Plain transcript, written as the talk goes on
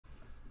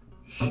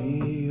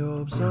She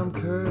hopes I'm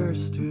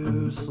cursed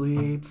to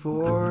sleep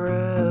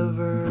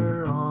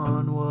forever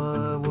on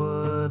what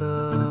would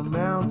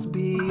amount to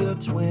be a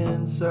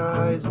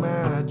twin-size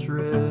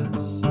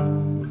mattress,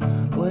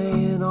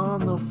 laying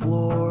on the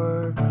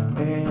floor,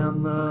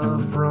 and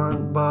the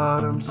front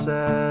bottom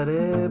said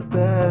it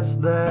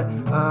best that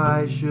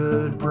I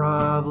should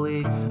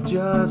probably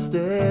just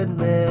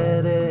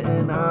admit it.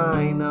 And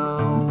I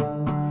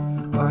know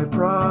I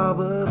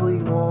probably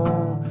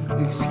won't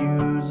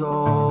excuse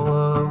all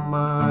of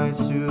my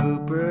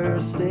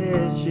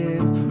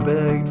superstitions,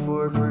 begged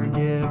for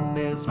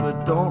forgiveness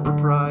but don't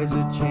reprise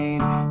a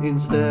change.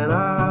 Instead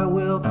I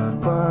will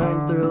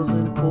find thrills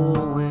in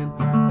pulling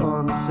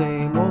on the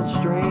same old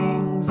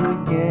strings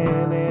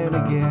again and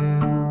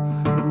again.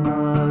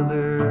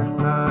 Another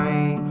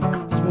night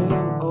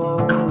spent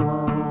all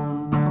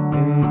alone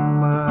in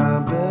my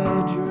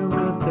bedroom,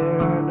 but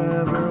they're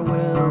never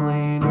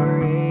willing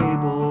or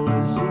able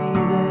to see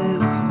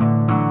this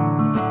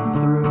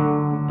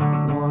through,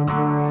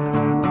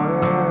 wondering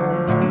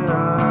where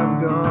I've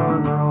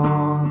gone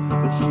wrong.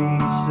 But she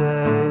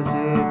says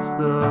it's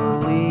the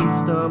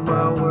least of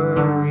my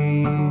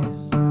worries.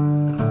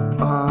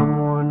 I'm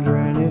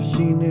wondering if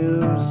she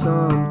knew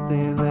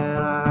something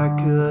that I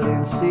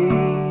couldn't see.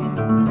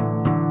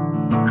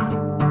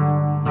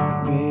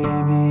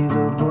 Maybe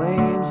the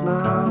blame's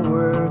not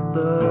worth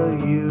the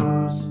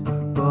use,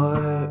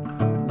 but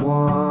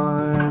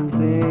one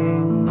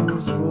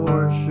thing's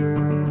for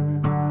sure,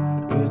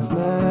 it's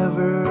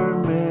never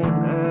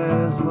meant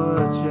as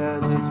much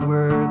as it's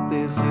worth.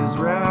 This has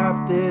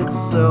wrapped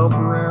itself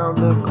around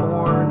the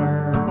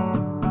corner.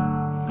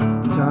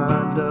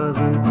 Time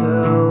doesn't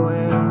tell